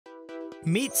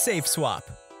Meet SafeSwap,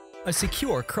 a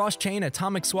secure cross-chain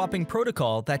atomic swapping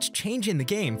protocol that's changing the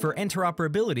game for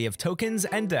interoperability of tokens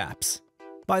and dApps.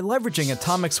 By leveraging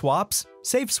atomic swaps,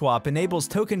 SafeSwap enables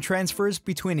token transfers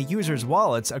between a user's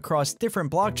wallets across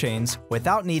different blockchains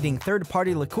without needing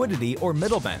third-party liquidity or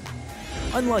middlemen.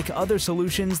 Unlike other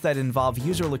solutions that involve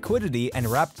user liquidity and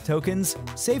wrapped tokens,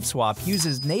 SafeSwap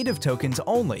uses native tokens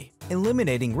only,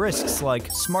 eliminating risks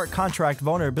like smart contract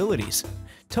vulnerabilities,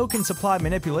 token supply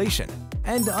manipulation,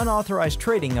 and unauthorized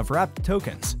trading of wrapped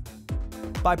tokens.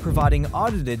 By providing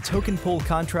audited token pool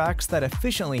contracts that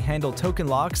efficiently handle token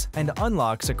locks and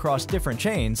unlocks across different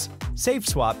chains,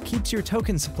 SafeSwap keeps your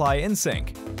token supply in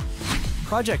sync.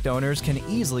 Project owners can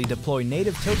easily deploy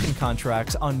native token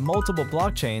contracts on multiple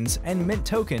blockchains and mint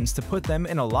tokens to put them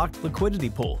in a locked liquidity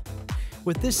pool.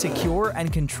 With this secure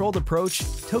and controlled approach,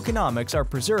 tokenomics are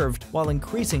preserved while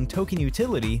increasing token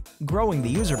utility, growing the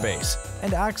user base,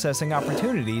 and accessing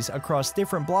opportunities across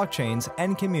different blockchains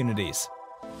and communities.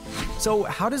 So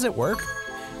how does it work?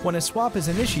 When a swap is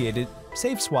initiated,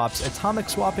 SafeSwap's atomic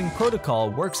swapping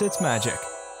protocol works its magic.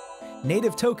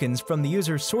 Native tokens from the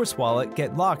user's source wallet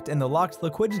get locked in the locked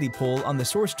liquidity pool on the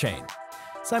source chain.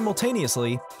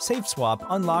 Simultaneously, SafeSwap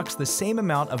unlocks the same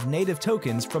amount of native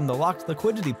tokens from the locked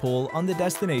liquidity pool on the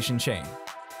destination chain.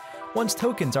 Once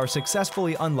tokens are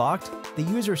successfully unlocked, the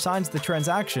user signs the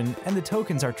transaction and the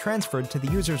tokens are transferred to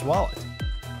the user's wallet.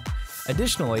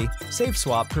 Additionally,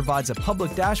 SafeSwap provides a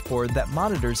public dashboard that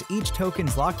monitors each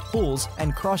token's locked pools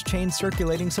and cross-chain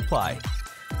circulating supply.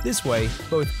 This way,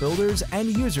 both builders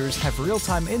and users have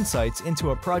real-time insights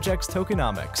into a project's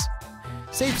tokenomics.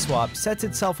 SafeSwap sets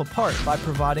itself apart by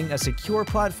providing a secure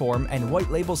platform and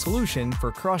white-label solution for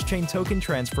cross-chain token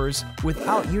transfers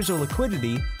without user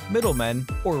liquidity, middlemen,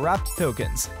 or wrapped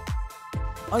tokens.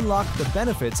 Unlock the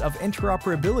benefits of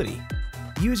interoperability.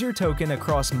 Use your token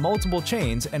across multiple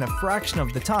chains in a fraction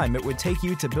of the time it would take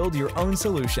you to build your own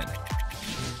solution.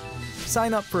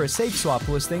 Sign up for a SafeSwap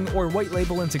listing or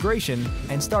white-label integration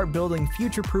and start building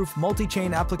future-proof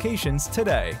multi-chain applications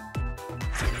today.